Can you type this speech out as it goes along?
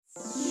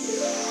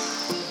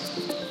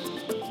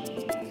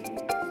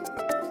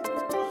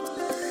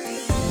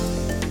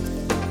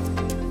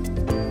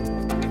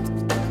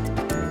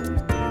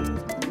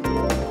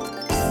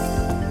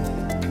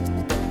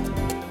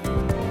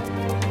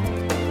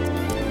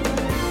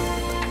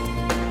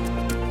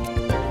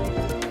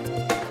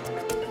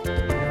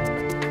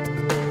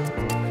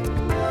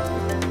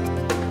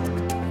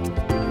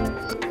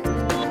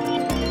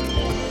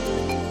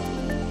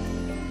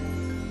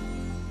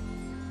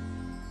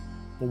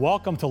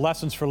Welcome to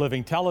Lessons for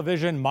Living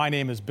Television. My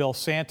name is Bill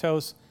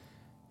Santos.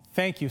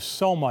 Thank you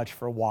so much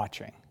for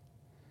watching.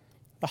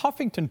 The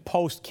Huffington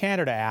Post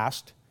Canada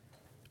asked,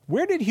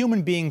 where did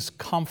human beings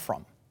come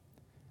from?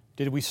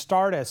 Did we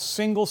start as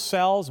single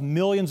cells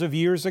millions of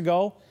years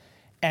ago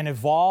and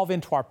evolve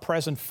into our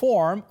present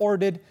form, or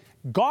did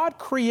God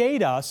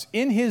create us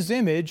in His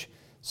image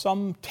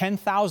some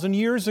 10,000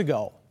 years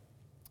ago?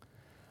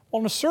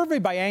 Well, in a survey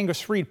by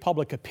Angus Reid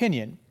Public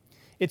Opinion,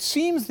 it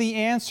seems the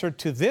answer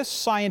to this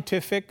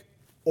scientific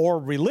or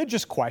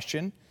religious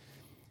question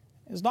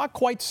is not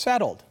quite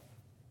settled.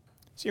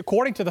 See,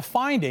 according to the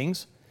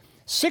findings,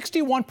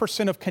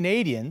 61% of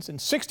Canadians and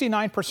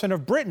 69%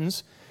 of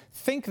Britons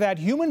think that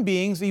human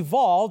beings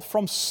evolved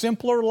from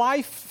simpler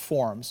life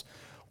forms,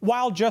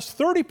 while just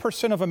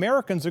 30% of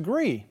Americans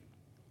agree.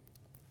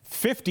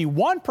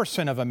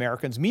 51% of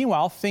Americans,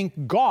 meanwhile,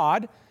 think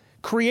God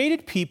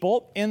created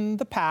people in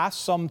the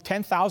past, some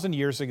 10,000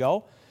 years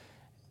ago,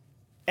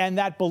 and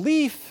that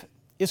belief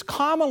is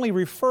commonly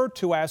referred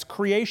to as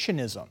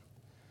creationism.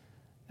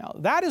 Now,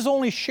 that is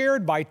only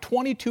shared by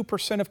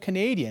 22% of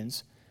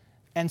Canadians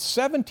and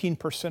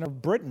 17%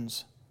 of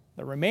Britons.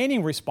 The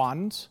remaining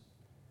respondents,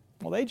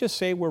 well, they just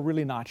say we're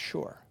really not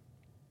sure.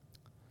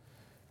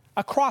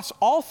 Across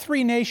all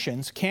three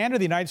nations, Canada,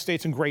 the United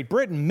States, and Great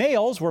Britain,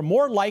 males were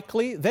more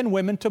likely than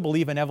women to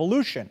believe in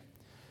evolution,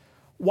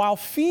 while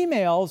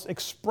females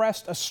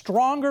expressed a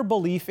stronger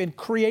belief in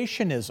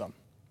creationism.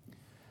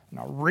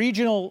 Now,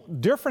 regional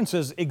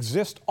differences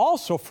exist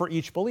also for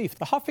each belief.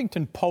 The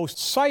Huffington Post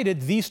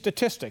cited these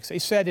statistics. They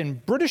said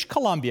in British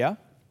Columbia,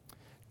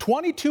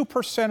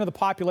 22% of the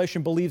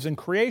population believes in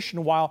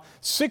creation, while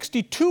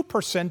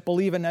 62%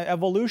 believe in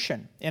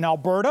evolution. In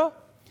Alberta,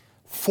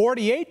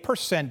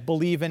 48%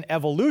 believe in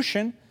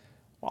evolution,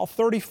 while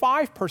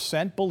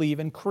 35% believe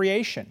in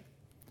creation.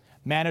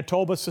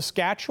 Manitoba,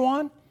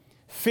 Saskatchewan,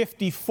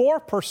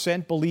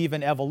 54% believe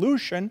in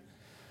evolution,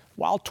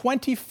 while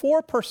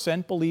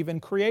 24% believe in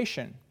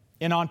creation.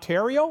 In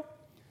Ontario,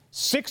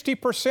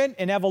 60%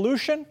 in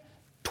evolution,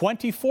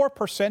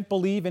 24%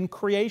 believe in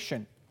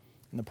creation.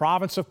 In the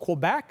province of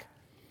Quebec,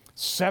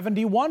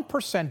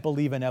 71%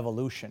 believe in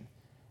evolution,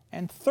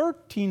 and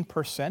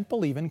 13%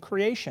 believe in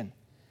creation.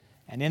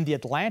 And in the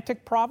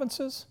Atlantic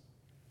provinces,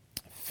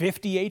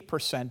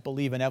 58%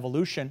 believe in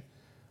evolution,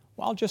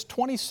 while just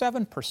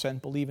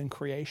 27% believe in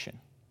creation.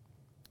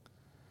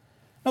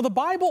 Now, the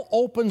Bible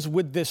opens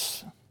with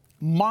this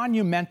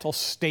monumental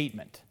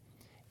statement.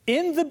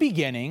 In the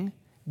beginning,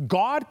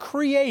 God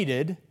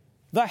created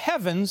the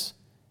heavens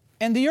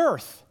and the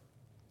earth.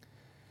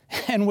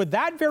 And with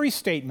that very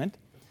statement,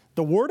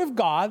 the Word of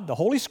God, the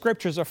Holy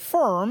Scriptures,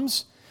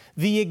 affirms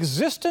the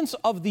existence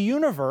of the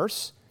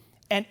universe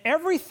and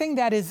everything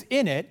that is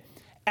in it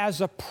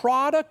as a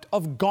product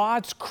of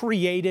God's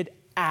created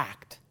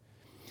act.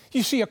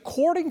 You see,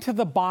 according to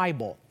the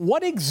Bible,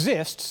 what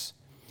exists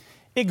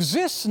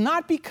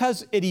not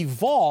because it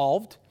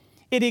evolved,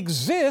 it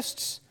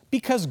exists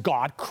because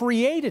God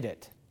created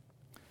it.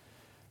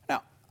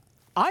 Now,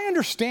 I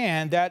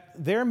understand that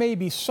there may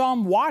be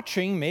some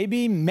watching,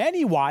 maybe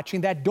many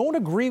watching, that don't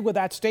agree with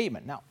that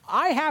statement. Now,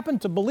 I happen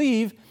to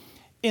believe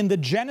in the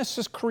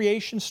Genesis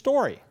creation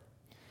story.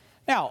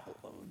 Now,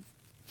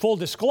 full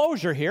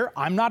disclosure here,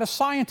 I'm not a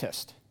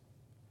scientist.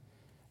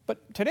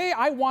 But today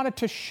I wanted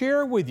to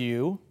share with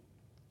you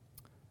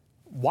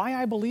why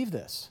I believe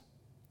this.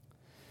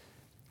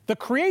 The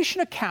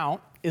creation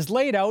account is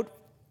laid out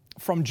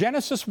from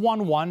Genesis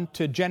 1:1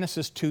 to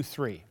Genesis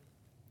 2:3.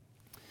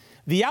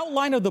 The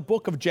outline of the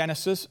book of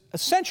Genesis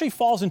essentially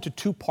falls into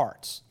two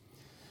parts.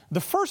 The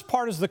first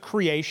part is the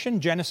creation,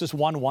 Genesis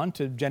 1:1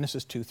 to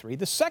Genesis 2:3.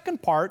 The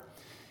second part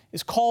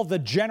is called the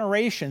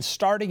generation,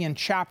 starting in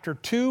chapter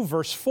 2,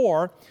 verse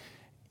 4.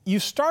 You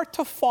start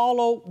to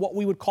follow what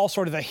we would call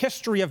sort of the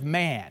history of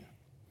man.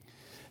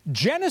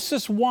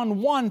 Genesis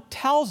 1:1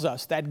 tells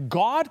us that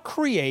God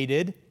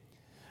created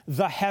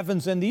the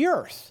heavens and the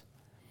earth.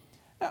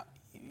 Now,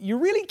 you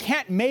really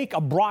can't make a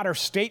broader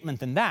statement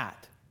than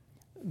that.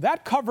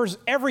 That covers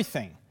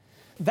everything.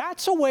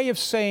 That's a way of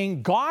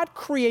saying God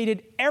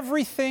created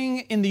everything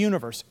in the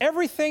universe,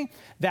 everything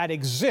that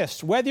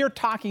exists, whether you're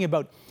talking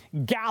about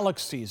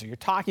galaxies, or you're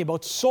talking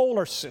about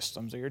solar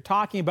systems, or you're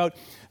talking about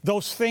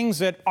those things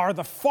that are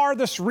the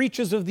farthest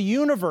reaches of the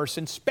universe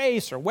in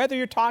space, or whether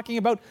you're talking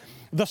about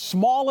the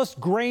smallest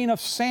grain of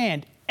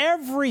sand.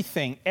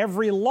 Everything,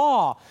 every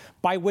law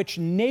by which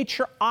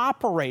nature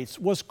operates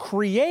was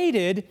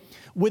created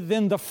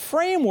within the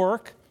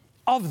framework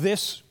of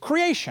this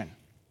creation.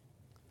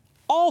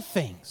 All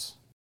things.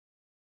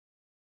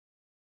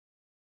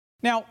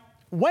 Now,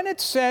 when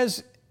it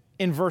says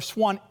in verse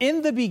 1,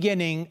 in the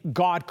beginning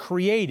God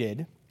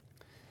created,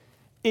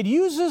 it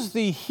uses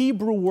the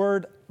Hebrew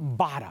word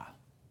bada.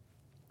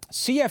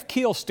 C.F.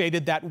 Keel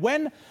stated that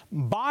when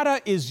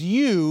bada is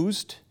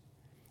used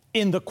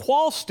in the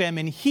qual stem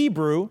in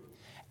Hebrew,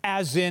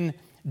 as in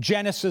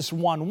Genesis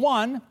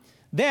 1:1,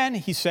 then,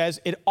 he says,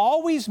 it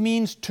always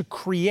means to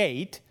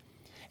create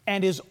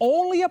and is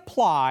only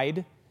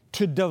applied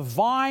to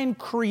divine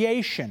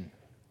creation,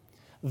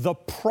 the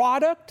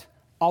product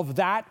of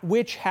that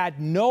which had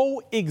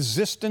no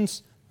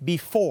existence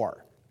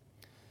before.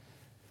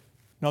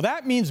 Now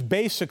that means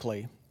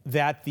basically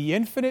that the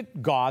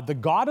infinite God, the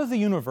God of the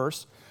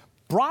universe,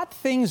 brought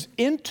things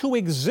into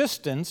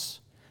existence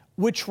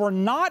which were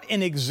not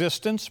in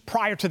existence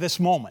prior to this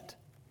moment.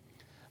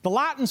 The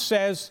Latin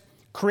says,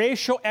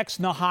 creatio ex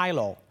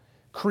nihilo.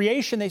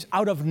 Creation is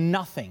out of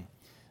nothing.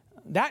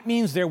 That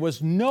means there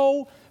was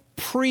no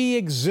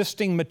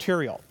pre-existing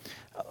material.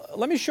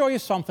 Let me show you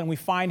something we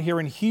find here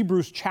in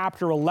Hebrews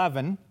chapter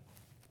 11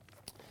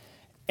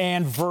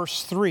 and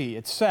verse 3.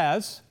 It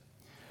says,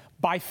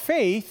 by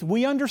faith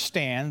we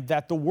understand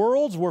that the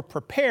worlds were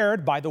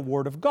prepared by the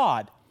word of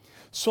God,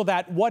 so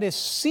that what is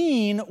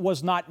seen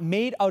was not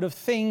made out of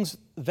things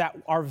that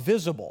are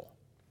visible.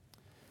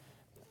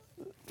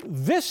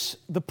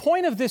 The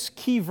point of this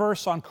key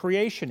verse on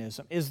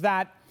creationism is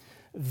that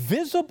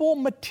visible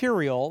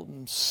material,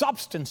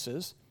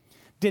 substances,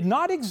 did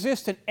not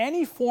exist in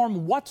any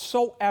form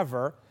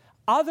whatsoever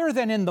other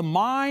than in the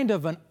mind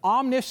of an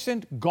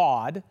omniscient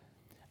God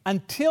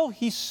until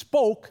He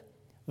spoke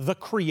the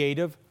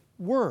creative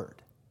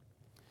word.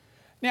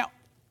 Now,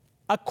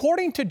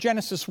 according to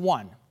Genesis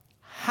 1,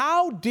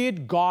 how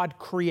did God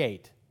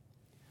create?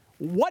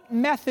 What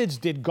methods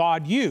did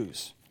God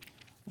use?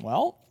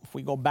 Well, if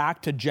we go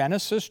back to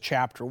Genesis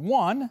chapter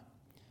 1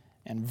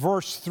 and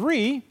verse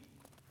 3,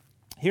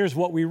 here's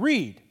what we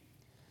read.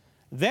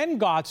 Then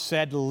God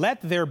said,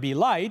 let there be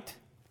light,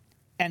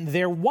 and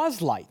there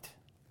was light.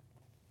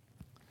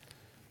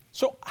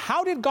 So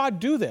how did God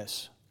do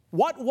this?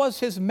 What was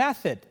His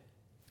method?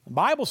 The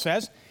Bible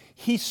says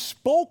He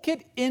spoke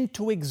it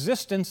into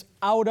existence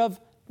out of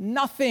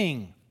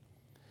nothing.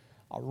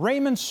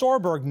 Raymond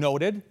Sorberg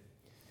noted,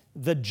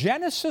 the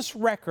Genesis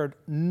record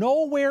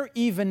nowhere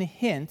even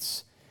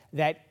hints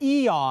that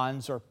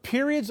eons or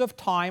periods of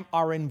time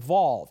are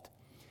involved.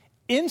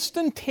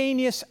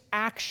 Instantaneous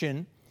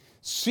action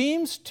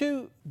seems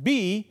to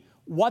be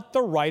what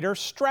the writer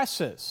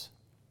stresses.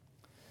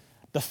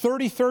 The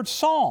 33rd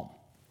Psalm,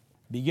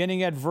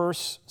 beginning at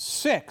verse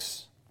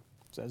 6,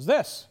 says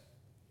this,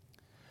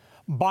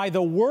 by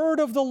the word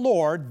of the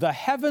Lord the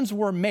heavens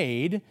were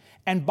made,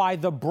 and by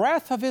the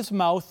breath of His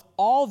mouth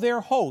all their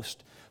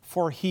host.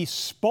 For He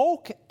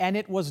spoke, and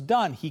it was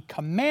done. He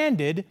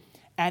commanded,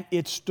 and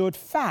it stood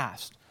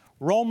fast.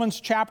 Romans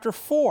chapter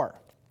 4,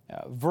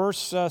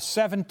 verse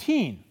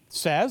 17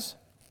 says,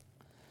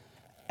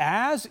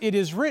 as it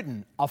is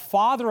written, a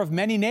father of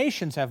many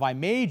nations have I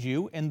made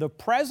you in the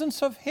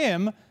presence of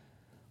Him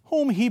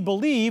whom he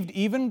believed,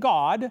 even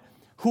God,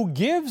 who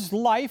gives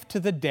life to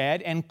the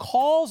dead and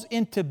calls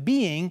into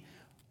being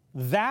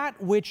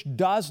that which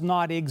does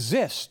not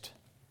exist.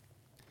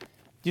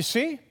 You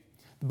see?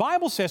 The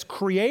Bible says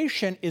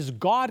creation is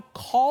God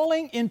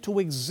calling into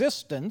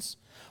existence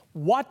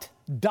what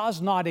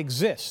does not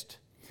exist.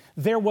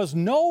 There was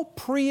no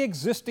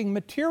pre-existing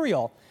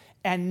material,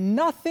 and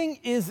nothing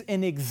is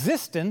in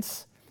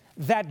existence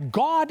that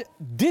God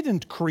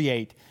didn't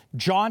create.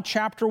 John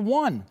chapter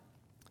 1,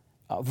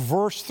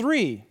 verse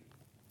 3.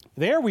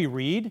 There we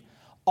read,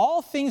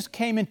 all things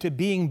came into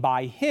being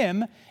by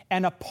Him,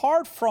 and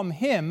apart from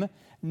Him,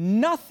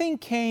 nothing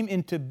came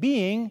into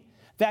being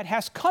that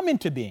has come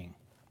into being.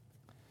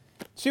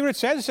 See what it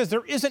says? It says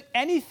there isn't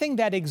anything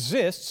that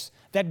exists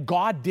that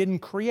God didn't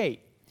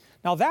create.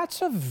 Now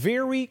that's a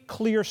very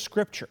clear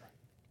scripture.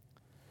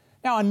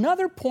 Now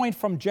another point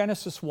from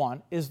Genesis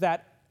 1 is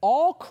that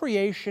all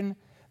creation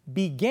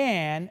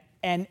began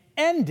and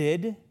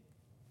ended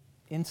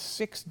in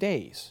 6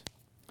 days.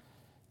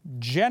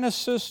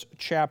 Genesis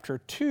chapter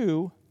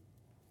 2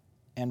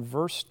 and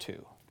verse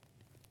 2.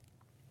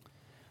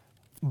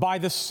 By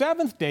the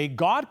seventh day,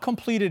 God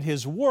completed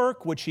His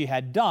work which He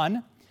had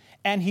done,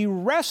 and He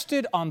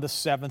rested on the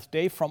seventh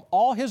day from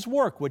all His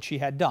work which He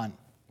had done.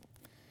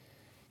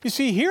 You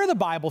see, here the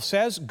Bible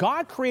says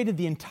God created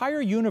the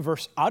entire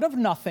universe out of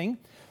nothing,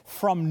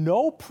 from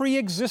no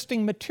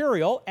pre-existing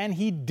material, and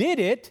He did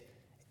it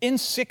in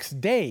 6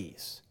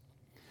 days.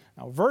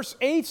 Now, verse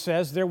 8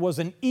 says there was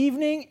an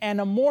evening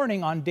and a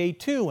morning on day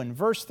 2, and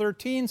verse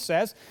 13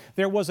 says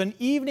there was an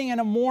evening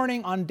and a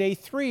morning on day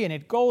 3, and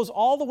it goes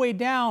all the way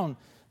down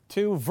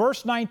to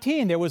verse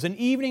 19. There was an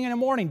evening and a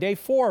morning, day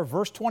 4,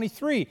 verse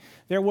 23.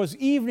 There was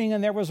evening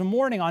and there was a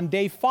morning on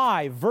day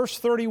 5, verse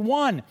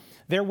 31.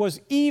 There was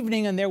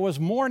evening and there was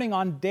morning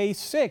on day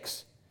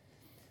 6.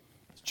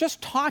 It's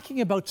just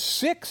talking about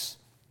 6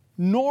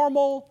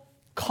 normal,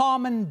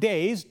 common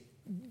days,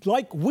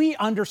 like we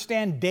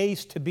understand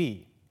days to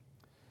be.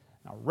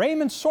 Now,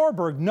 Raymond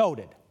Sorberg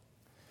noted,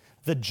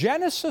 the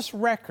Genesis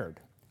record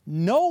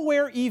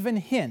nowhere even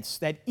hints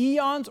that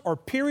eons or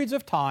periods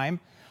of time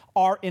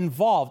are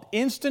involved.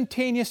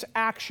 Instantaneous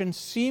action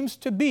seems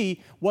to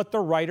be what the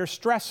writer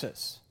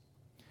stresses.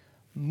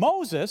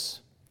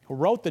 Moses, who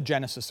wrote the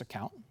Genesis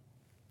account,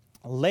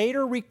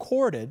 later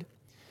recorded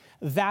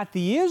that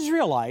the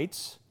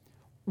Israelites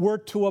were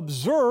to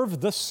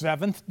observe the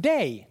seventh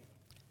day,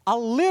 a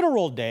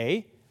literal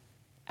day,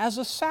 as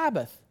a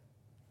Sabbath.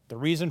 The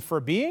reason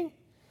for being?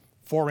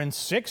 For in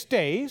 6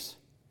 days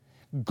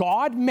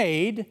God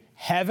made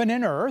heaven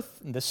and earth,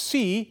 and the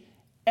sea,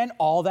 and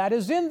all that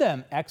is in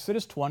them,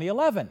 Exodus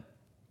 20:11.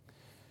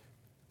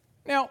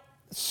 Now,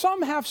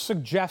 some have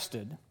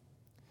suggested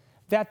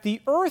that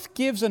the earth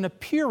gives an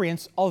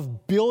appearance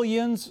of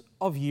billions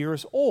of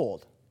years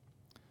old.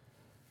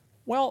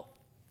 Well,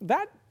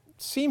 that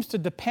seems to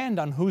depend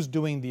on who's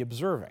doing the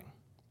observing.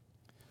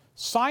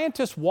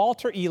 Scientist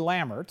Walter E.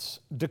 Lammerts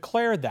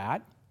declared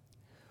that,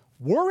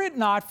 were it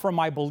not for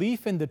my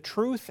belief in the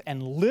truth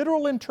and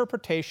literal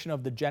interpretation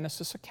of the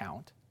Genesis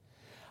account,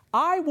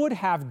 I would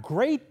have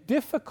great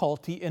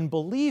difficulty in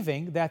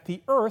believing that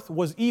the earth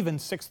was even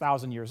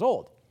 6,000 years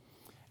old.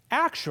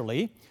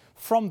 Actually,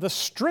 from the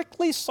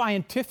strictly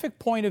scientific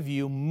point of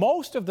view,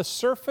 most of the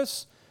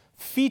surface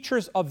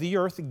features of the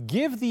earth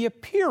give the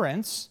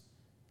appearance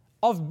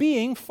of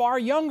being far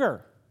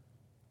younger.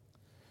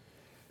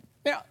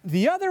 Now,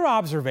 the other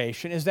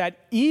observation is that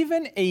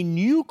even a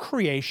new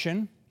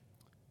creation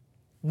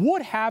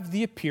would have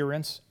the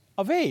appearance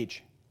of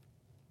age.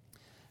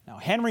 Now,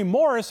 Henry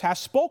Morris has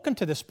spoken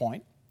to this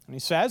point, and he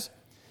says,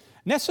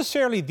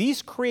 necessarily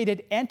these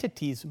created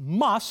entities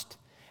must,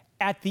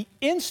 at the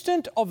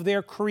instant of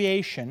their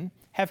creation,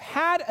 have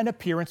had an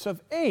appearance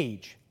of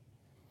age.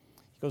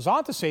 He goes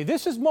on to say,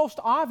 this is most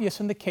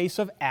obvious in the case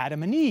of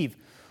Adam and Eve,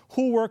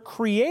 who were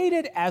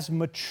created as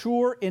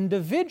mature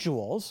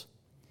individuals,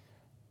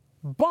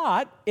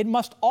 but it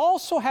must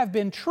also have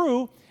been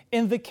true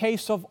in the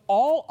case of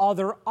all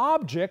other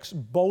objects,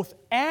 both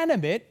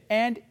animate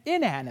and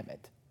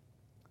inanimate.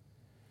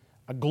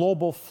 A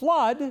global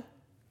flood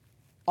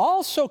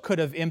also could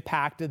have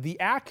impacted the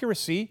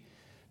accuracy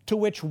to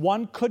which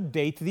one could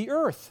date the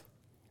earth.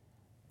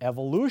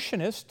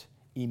 Evolutionist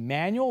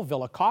Immanuel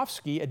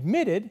Velikovsky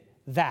admitted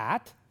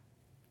that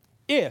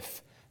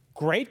if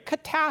great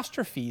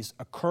catastrophes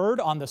occurred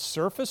on the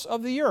surface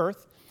of the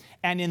earth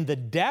and in the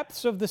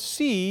depths of the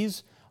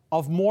seas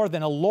of more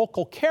than a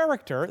local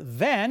character,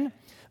 then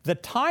the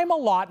time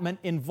allotment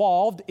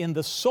involved in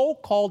the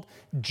so-called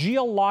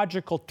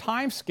geological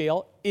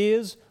timescale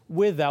is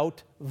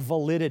without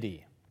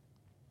validity.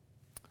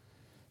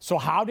 So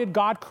how did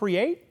God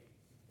create?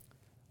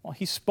 Well,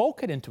 He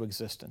spoke it into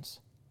existence.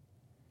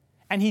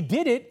 And He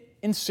did it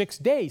in 6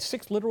 days,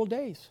 6 literal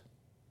days.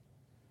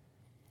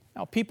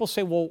 Now, people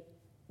say, well,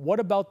 what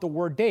about the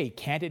word day?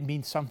 Can't it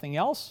mean something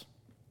else?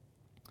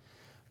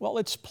 Well,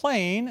 it's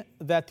plain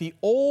that the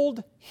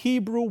old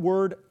Hebrew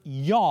word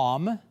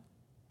yom,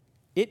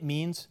 it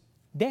means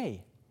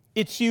day.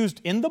 It's used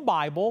in the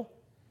Bible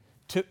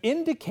to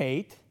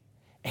indicate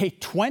a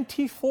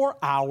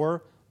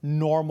 24-hour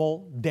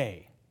normal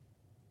day.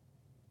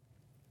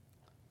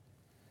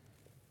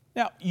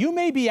 Now, you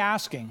may be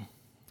asking,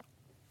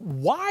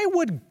 why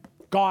would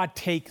God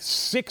take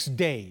 6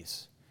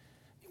 days?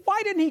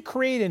 Why didn't He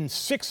create in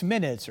 6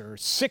 minutes or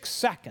 6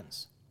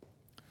 seconds?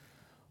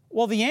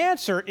 Well, the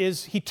answer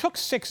is He took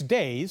 6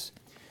 days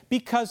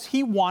because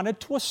He wanted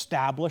to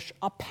establish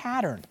a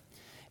pattern.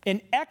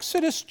 In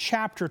Exodus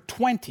chapter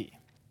 20,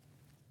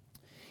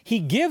 He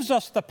gives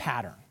us the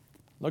pattern.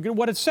 Look at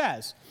what it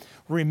says.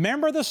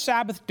 Remember the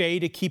Sabbath day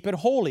to keep it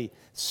holy.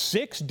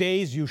 6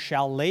 days you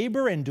shall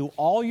labor and do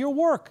all your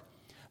work.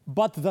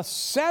 But the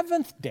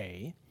 7th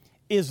day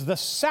is the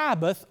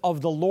Sabbath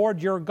of the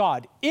Lord your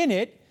God. In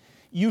it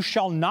you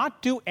shall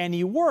not do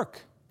any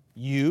work,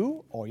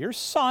 you or your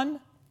son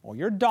or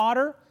your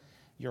daughter,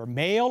 your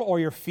male or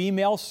your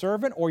female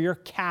servant, or your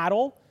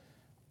cattle,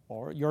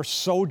 or your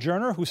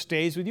sojourner who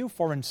stays with you.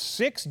 For in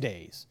 6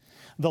 days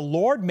the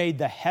Lord made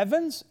the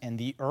heavens and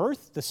the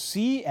earth, the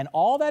sea, and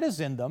all that is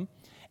in them,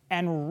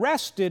 and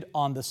rested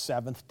on the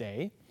 7th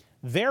day.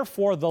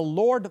 Therefore the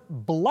Lord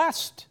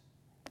blessed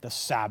the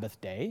Sabbath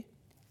day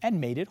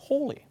and made it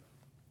holy.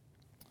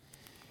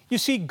 You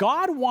see,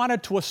 God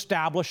wanted to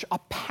establish a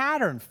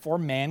pattern for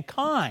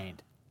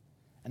mankind.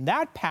 And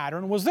that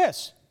pattern was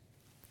this.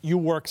 You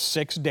work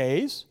 6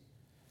 days,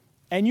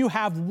 and you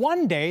have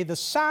 1 day, the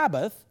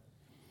Sabbath,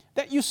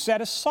 that you set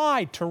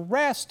aside to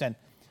rest and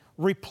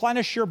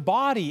replenish your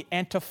body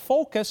and to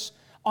focus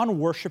on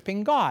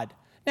worshiping God.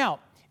 Now,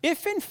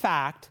 if in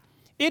fact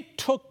it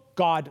took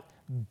God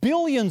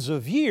billions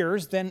of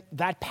years, then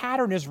that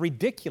pattern is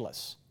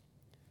ridiculous.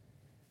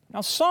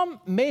 Now,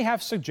 some may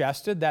have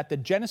suggested that the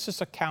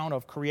Genesis account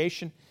of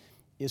creation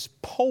is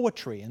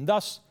poetry, and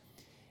thus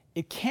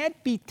it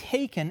can't be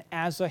taken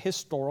as a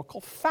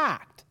historical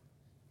fact.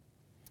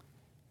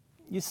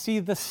 You see,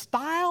 the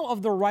style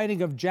of the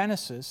writing of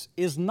Genesis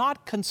is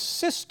not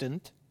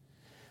consistent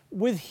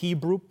with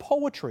Hebrew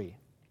poetry.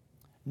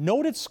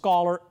 Noted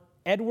scholar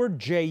Edward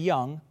J.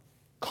 Young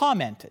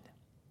commented.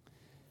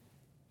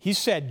 He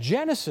said,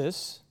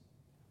 Genesis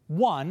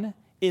 1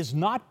 is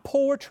not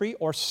poetry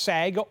or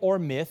saga or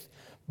myth,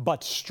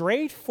 but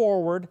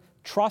straightforward,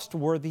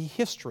 trustworthy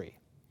history.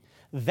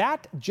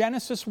 That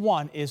Genesis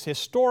 1 is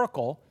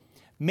historical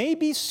may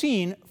be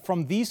seen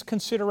from these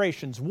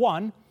considerations.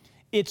 1,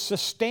 it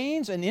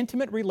sustains an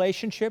intimate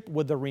relationship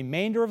with the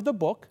remainder of the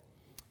book.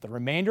 The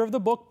remainder of the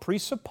book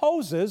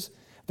presupposes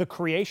the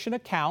creation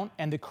account,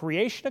 and the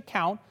creation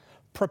account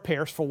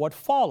prepares for what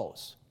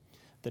follows.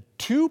 The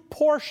two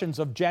portions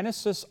of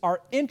Genesis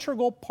are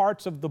integral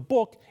parts of the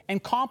book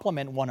and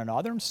complement one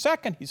another. And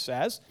second, he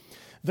says,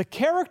 the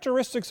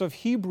characteristics of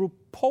Hebrew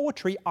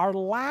poetry are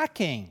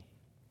lacking.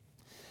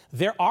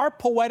 There are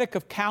poetic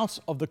accounts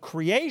of the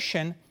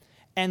creation,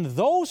 and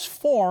those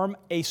form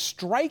a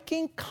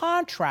striking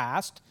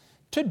contrast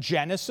to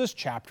Genesis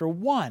chapter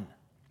 1.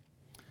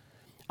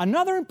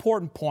 Another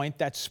important point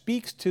that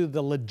speaks to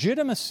the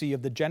legitimacy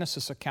of the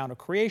Genesis account of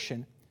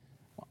creation,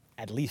 well,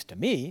 at least to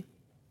me,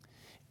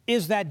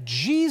 is that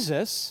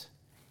Jesus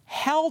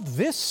held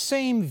this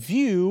same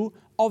view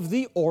of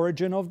the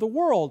origin of the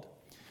world.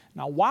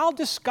 Now, while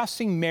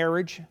discussing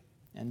marriage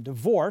and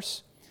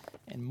divorce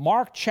in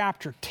Mark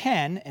chapter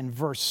 10 and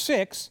verse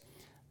 6,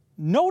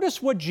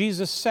 notice what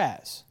Jesus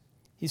says.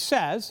 He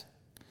says,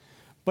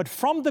 "But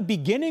from the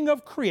beginning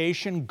of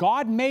creation,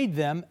 God made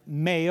them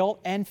male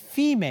and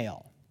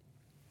female."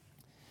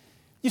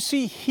 You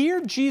see,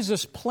 here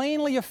Jesus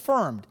plainly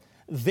affirmed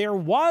there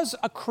was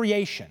a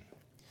creation.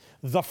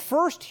 The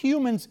first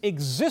humans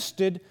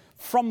existed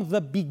from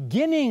the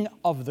beginning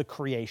of the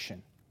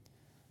creation.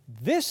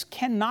 This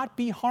cannot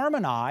be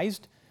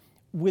harmonized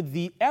with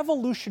the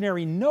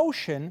evolutionary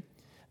notion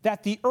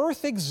that the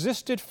earth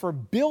existed for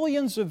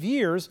billions of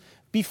years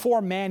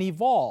before man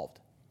evolved.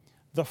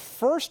 The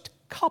first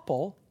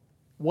couple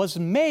was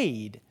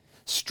made,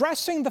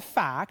 stressing the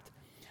fact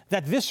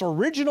that this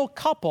original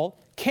couple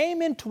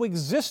came into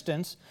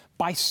existence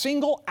by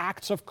single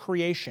acts of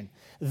creation.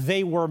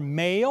 They were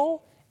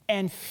male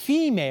and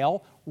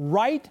female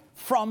right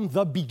from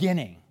the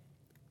beginning.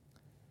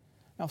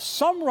 Now,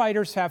 some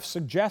writers have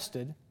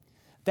suggested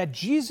that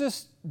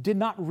Jesus did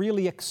not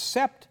really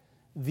accept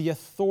the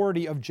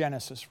authority of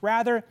Genesis.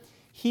 Rather,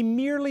 he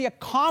merely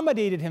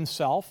accommodated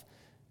himself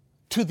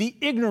to the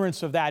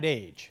ignorance of that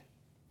age.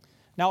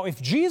 Now,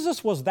 if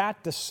Jesus was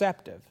that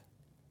deceptive,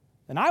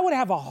 then I would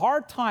have a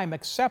hard time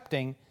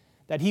accepting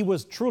that he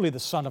was truly the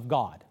Son of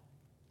God.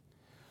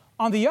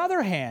 On the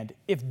other hand,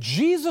 if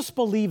Jesus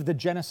believed the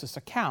Genesis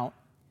account,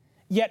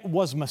 yet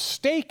was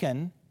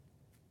mistaken,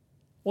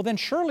 well, then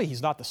surely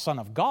he's not the Son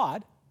of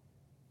God.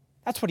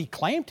 That's what he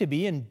claimed to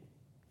be in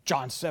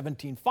John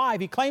 17:5.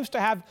 He claims to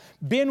have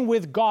been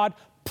with God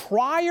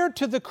prior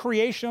to the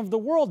creation of the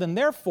world, and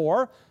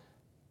therefore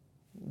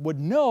would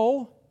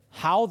know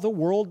how the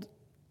world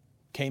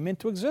came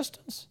into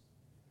existence.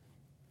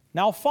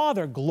 Now,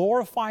 Father,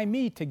 glorify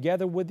me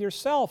together with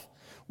yourself,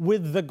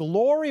 with the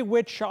glory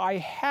which I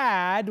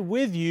had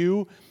with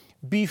you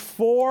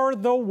before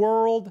the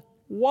world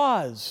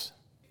was.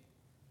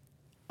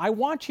 I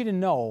want you to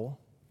know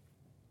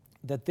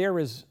that there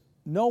is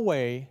no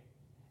way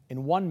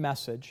in one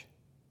message,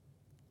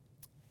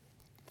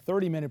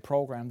 30-minute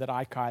program, that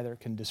I either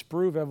can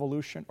disprove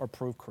evolution or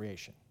prove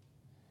creation.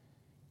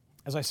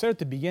 As I said at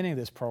the beginning of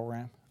this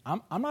program,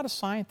 I'm not a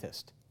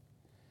scientist.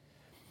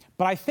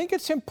 But I think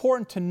it's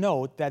important to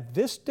note that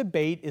this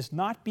debate is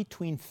not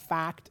between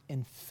fact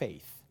and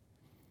faith.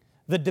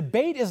 The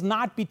debate is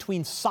not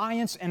between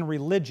science and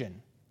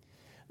religion.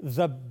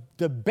 The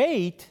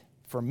debate,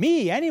 for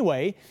me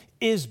anyway,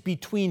 is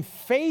between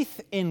faith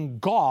in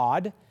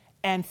God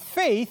and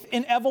faith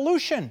in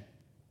evolution.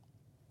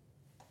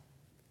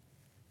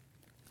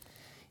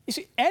 You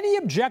see, any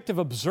objective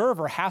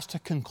observer has to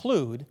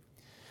conclude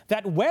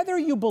that whether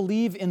you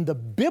believe in the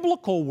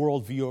biblical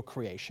worldview of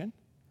creation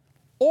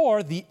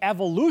or the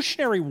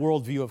evolutionary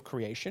worldview of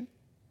creation,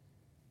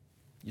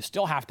 you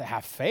still have to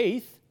have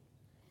faith.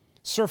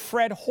 Sir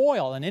Fred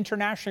Hoyle, an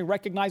internationally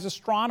recognized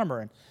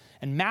astronomer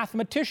and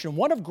mathematician,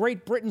 one of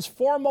Great Britain's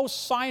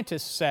foremost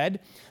scientists, said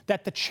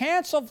that the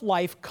chance of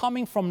life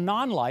coming from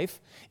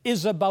non-life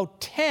is about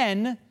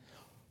 10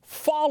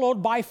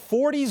 followed by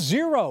 40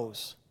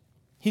 zeros.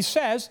 He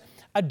says,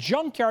 a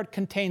junkyard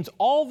contains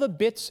all the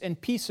bits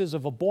and pieces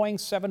of a Boeing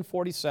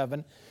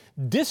 747,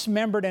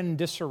 dismembered and in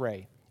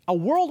disarray. A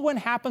whirlwind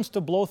happens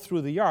to blow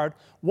through the yard.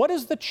 What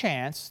is the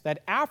chance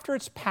that after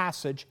its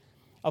passage,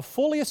 a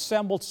fully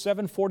assembled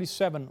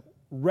 747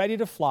 ready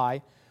to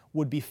fly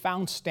would be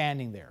found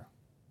standing there?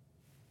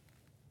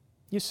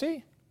 You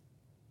see,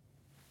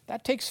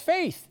 that takes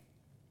faith.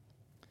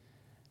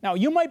 Now,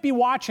 you might be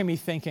watching me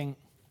thinking,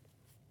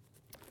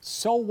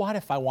 so what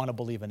if I want to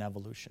believe in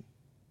evolution?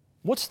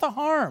 What's the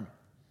harm?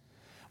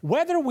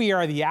 Whether we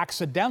are the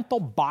accidental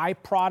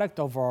byproduct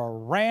of a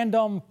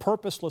random,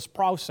 purposeless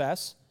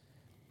process,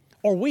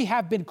 or we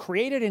have been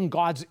created in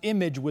God's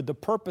image with the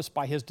purpose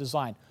by His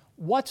design,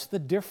 what's the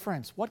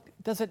difference? What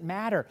does it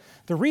matter?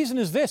 The reason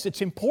is this: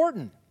 it's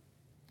important.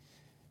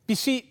 You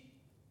see,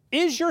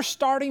 is your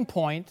starting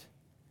point,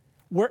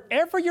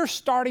 wherever your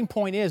starting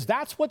point is,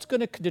 that's what's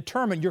going to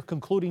determine your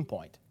concluding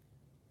point.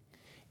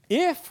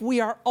 If we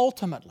are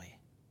ultimately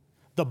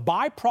the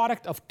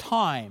byproduct of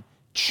time,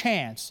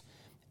 chance,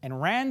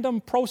 and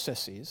random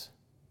processes,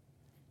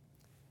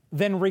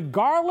 then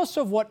regardless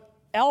of what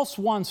else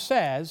one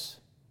says,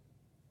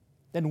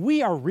 then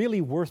we are really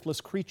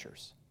worthless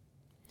creatures.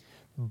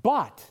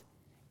 But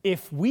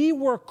if we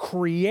were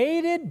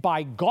created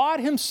by God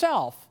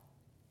Himself,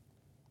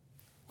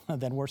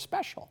 then we're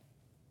special.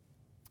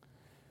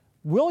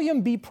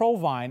 William B.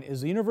 Provine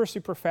is a university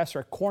professor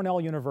at Cornell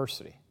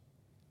University.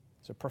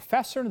 He's a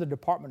professor in the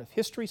Department of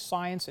History,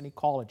 Science, and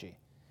Ecology,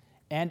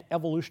 and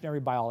Evolutionary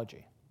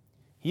Biology.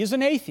 He is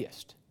an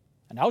atheist,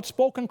 an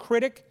outspoken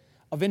critic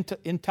of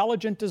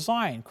intelligent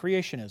design,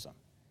 creationism.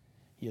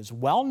 He is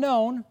well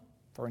known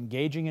for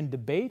engaging in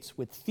debates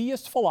with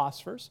theist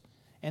philosophers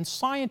and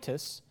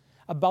scientists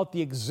about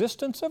the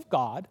existence of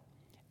God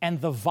and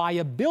the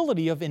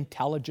viability of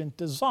intelligent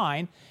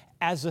design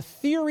as a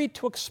theory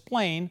to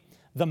explain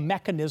the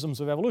mechanisms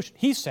of evolution.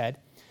 He said,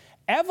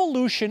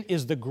 "Evolution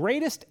is the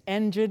greatest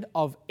engine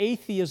of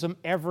atheism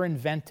ever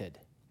invented.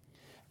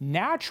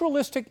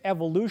 Naturalistic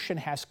evolution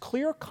has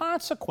clear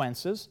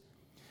consequences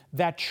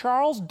that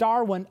Charles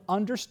Darwin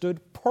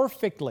understood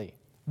perfectly.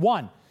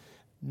 1,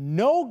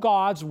 no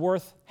gods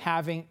worth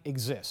having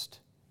exist.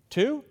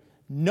 2,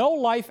 no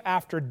life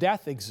after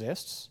death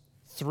exists.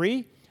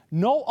 3,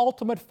 no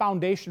ultimate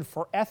foundation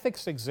for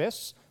ethics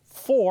exists.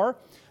 4,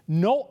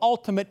 no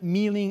ultimate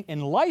meaning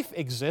in life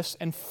exists.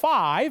 And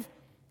 5,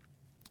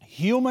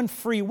 human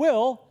free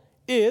will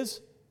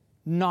is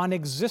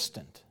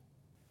non-existent."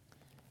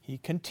 He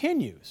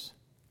continues,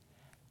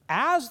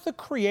 "As the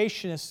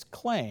creationists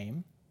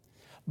claim,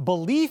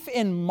 belief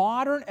in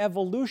modern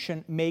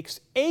evolution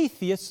makes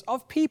atheists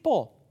of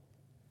people.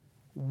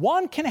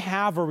 One can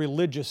have a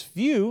religious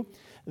view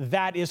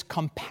that is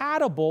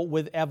compatible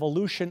with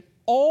evolution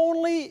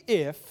only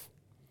if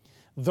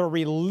the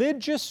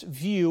religious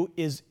view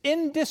is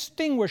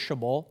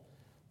indistinguishable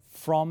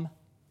from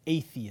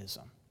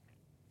atheism."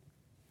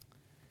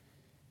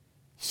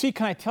 See,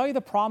 can I tell you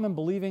the problem in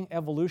believing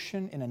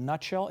evolution in a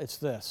nutshell? It's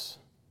this.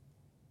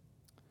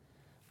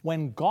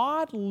 When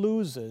God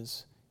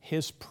loses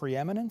His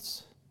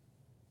preeminence,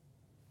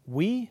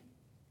 we,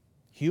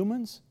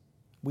 humans,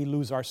 we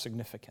lose our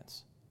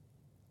significance.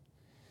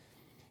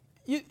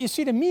 You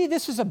see, to me,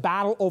 this is a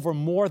battle over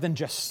more than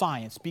just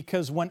science,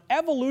 because when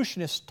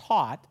evolution is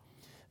taught,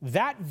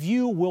 that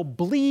view will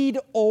bleed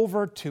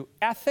over to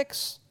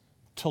ethics,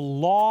 to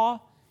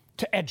law,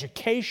 to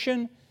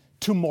education,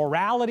 to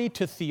morality,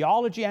 to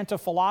theology, and to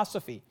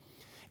philosophy.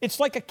 It's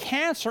like a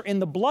cancer in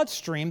the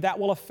bloodstream that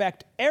will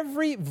affect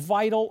every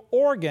vital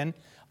organ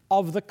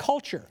of the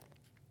culture.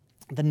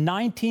 The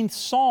 19th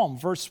Psalm,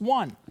 verse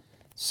 1,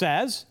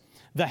 says,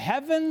 "The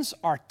heavens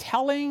are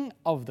telling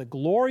of the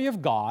glory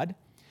of God,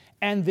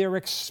 and their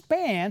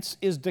expanse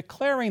is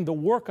declaring the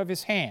work of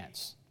His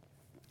hands."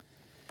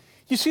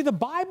 You see, the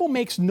Bible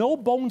makes no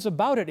bones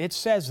about it. It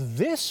says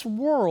this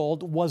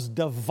world was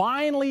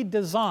divinely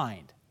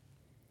designed.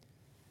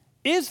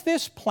 Is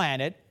this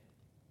planet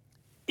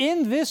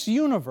in this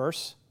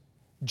universe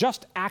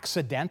just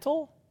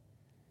accidental?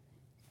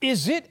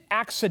 Is it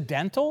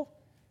accidental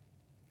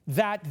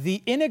that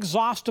the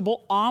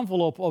inexhaustible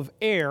envelope of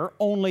air,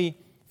 only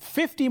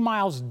 50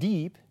 miles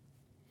deep,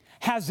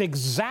 has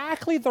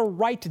exactly the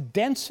right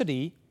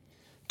density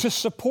to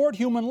support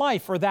human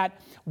life, or that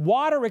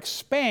water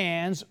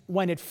expands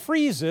when it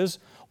freezes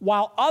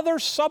while other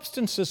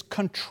substances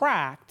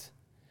contract,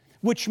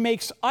 which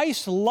makes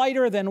ice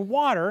lighter than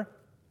water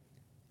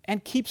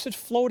and keeps it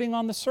floating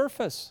on the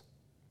surface?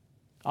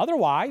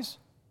 Otherwise,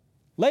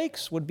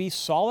 lakes would be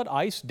solid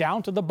ice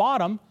down to the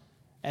bottom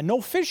and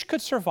no fish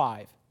could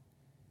survive.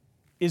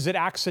 Is it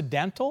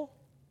accidental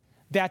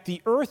that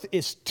the earth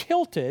is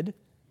tilted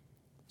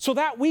so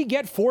that we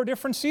get 4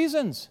 different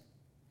seasons?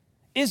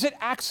 Is it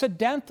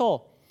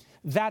accidental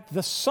that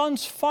the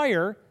sun's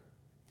fire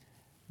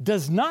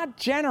does not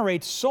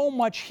generate so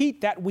much heat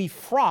that we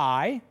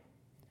fry,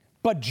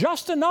 but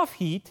just enough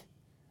heat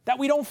that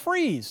we don't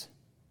freeze?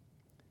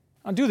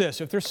 Now do this.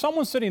 If there's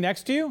someone sitting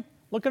next to you,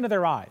 look into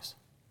their eyes.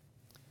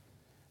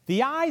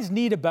 The eyes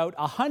need about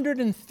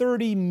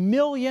 130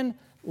 million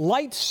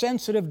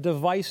light-sensitive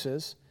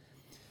devices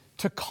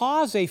to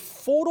cause a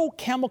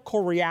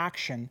photochemical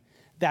reaction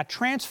that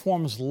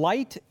transforms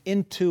light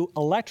into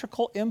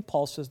electrical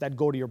impulses that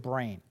go to your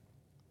brain.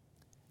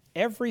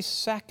 Every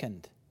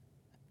second,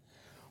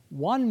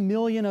 1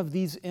 million of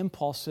these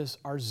impulses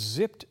are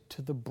zipped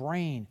to the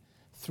brain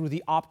through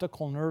the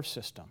optical nerve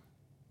system.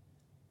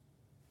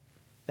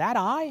 That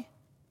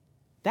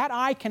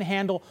eye can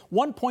handle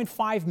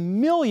 1.5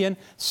 million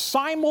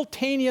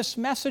simultaneous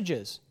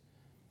messages.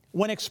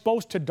 When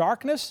exposed to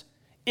darkness,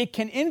 it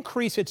can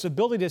increase its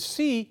ability to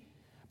see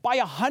by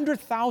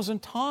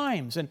 100,000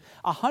 times, and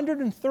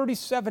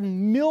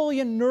 137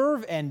 million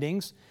nerve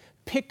endings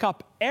pick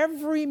up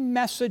every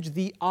message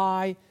the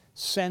eye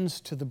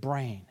sends to the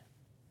brain.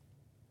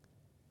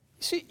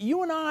 You see,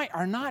 you and I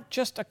are not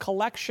just a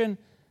collection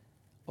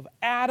of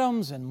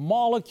atoms and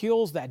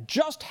molecules that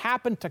just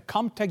happen to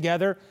come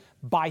together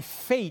by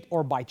fate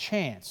or by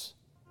chance.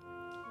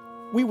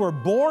 We were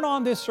born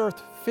on this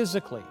earth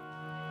physically,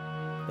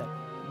 that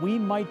we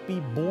might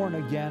be born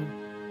again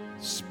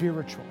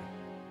spiritually,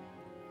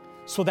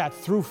 so that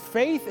through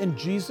faith in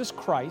Jesus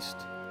Christ,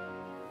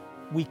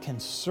 we can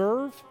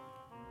serve,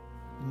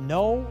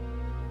 know,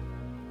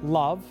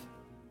 love,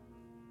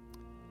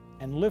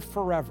 and live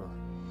forever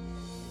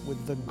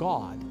with the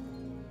God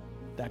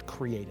that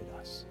created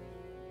us.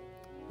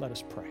 Let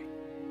us pray.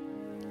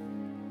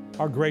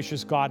 Our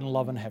gracious God and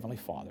loving Heavenly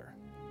Father,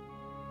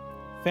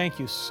 thank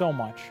you so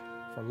much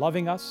for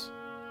loving us,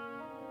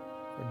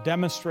 for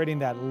demonstrating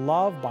that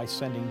love by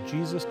sending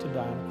Jesus to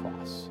die on the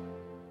cross.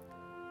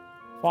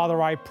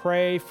 Father, I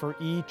pray for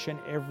each and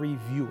every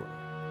viewer.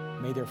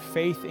 May their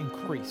faith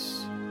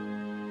increase.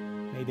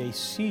 May they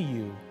see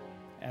you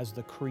as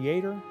the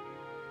Creator,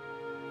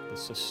 the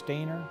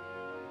Sustainer,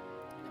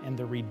 and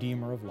the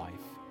Redeemer of life.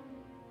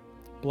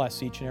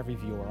 Bless each and every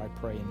viewer, I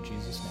pray in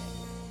Jesus'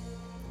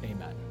 name.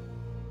 Amen.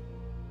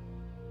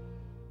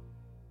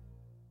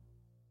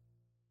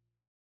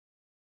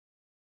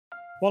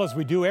 Well, as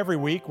we do every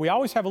week, we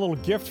always have a little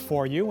gift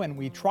for you, and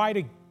we try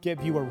to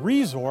give you a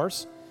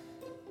resource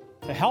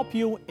to help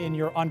you in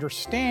your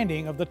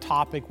understanding of the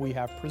topic we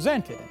have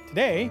presented. And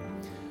today,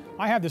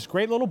 I have this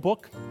great little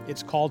book.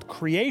 It's called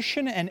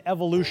Creation and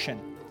Evolution,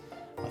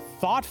 a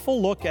thoughtful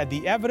look at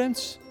the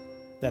evidence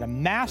that a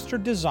master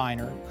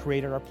designer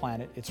created our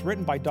planet. It's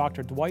written by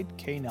Dr. Dwight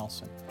K.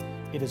 Nelson.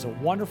 It is a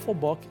wonderful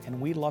book, and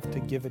we'd love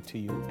to give it to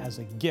you as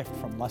a gift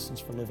from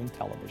Lessons for Living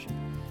Television.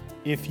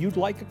 If you'd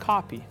like a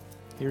copy,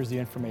 here's the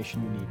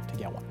information you need to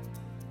get one.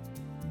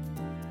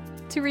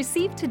 To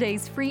receive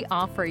today's free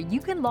offer, you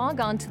can log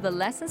on to the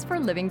Lessons for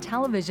Living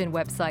Television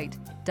website,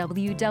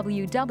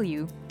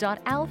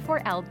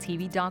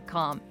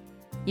 www.l4ltv.com.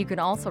 You can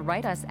also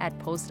write us at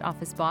Post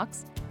Office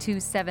Box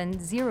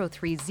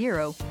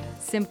 27030,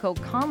 Simcoe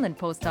Conlin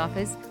Post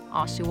Office,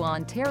 Oshawa,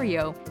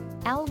 Ontario,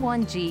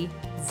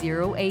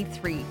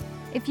 L1G0A3.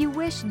 If you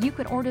wish, you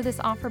can order this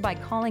offer by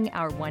calling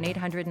our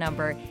 1-800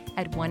 number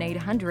at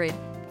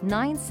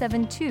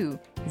 1-800-972-0337.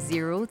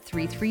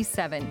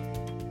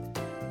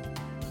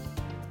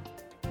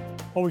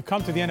 Well, we've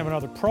come to the end of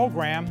another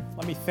program.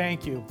 Let me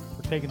thank you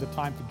for taking the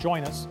time to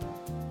join us.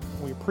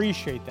 We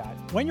appreciate that.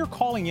 When you're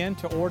calling in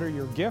to order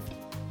your gift,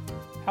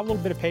 have a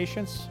little bit of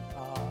patience.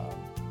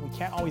 We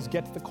can't always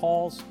get to the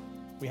calls.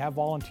 We have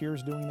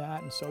volunteers doing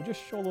that, and so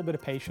just show a little bit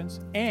of patience.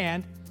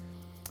 And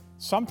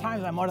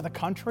sometimes I'm out of the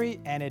country,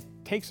 and it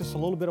takes us a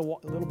little bit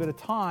of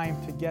time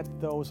to get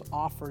those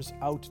offers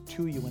out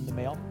to you in the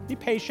mail. Be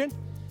patient.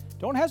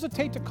 Don't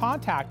hesitate to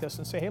contact us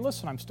and say, hey,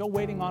 listen, I'm still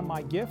waiting on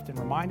my gift, and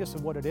remind us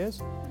of what it is.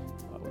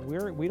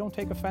 We don't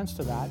take offense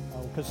to that,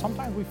 because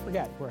sometimes we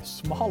forget. We're a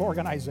small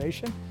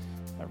organization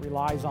that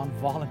relies on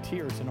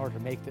volunteers in order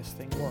to make this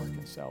thing work.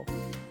 And so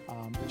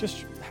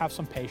just have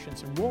some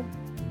patience, and we'll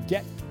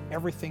get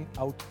everything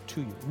out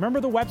to you.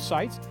 Remember the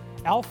websites,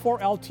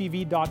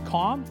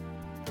 l4ltv.com,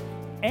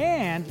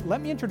 and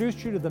let me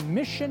introduce you to the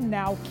Mission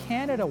Now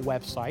Canada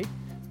website,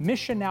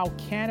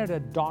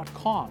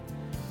 missionnowcanada.com.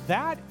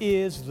 That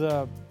is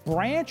the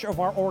branch of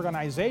our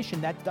organization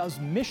that does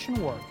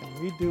mission work, and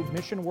we do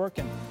mission work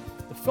in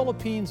the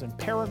Philippines and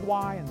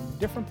Paraguay and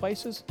different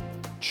places.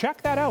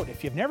 Check that out.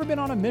 If you've never been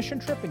on a mission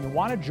trip and you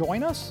want to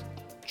join us,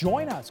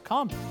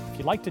 come. If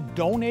you'd like to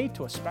donate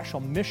to a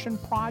special mission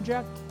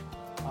project,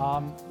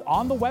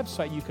 on the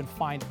website you can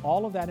find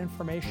all of that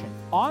information.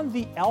 On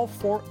the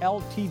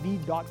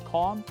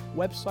l4ltv.com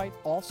website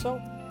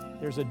also,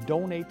 there's a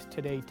Donate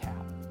Today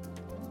tab.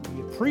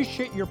 We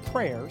appreciate your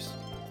prayers,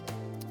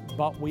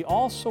 but we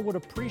also would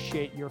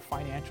appreciate your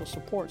financial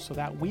support so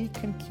that we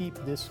can keep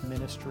this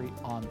ministry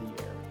on the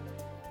air.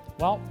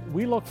 Well,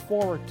 we look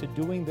forward to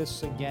doing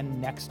this again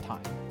next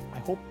time. I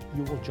hope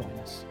you will join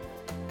us.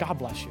 God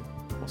bless you.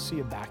 We'll see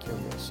you back here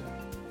real soon.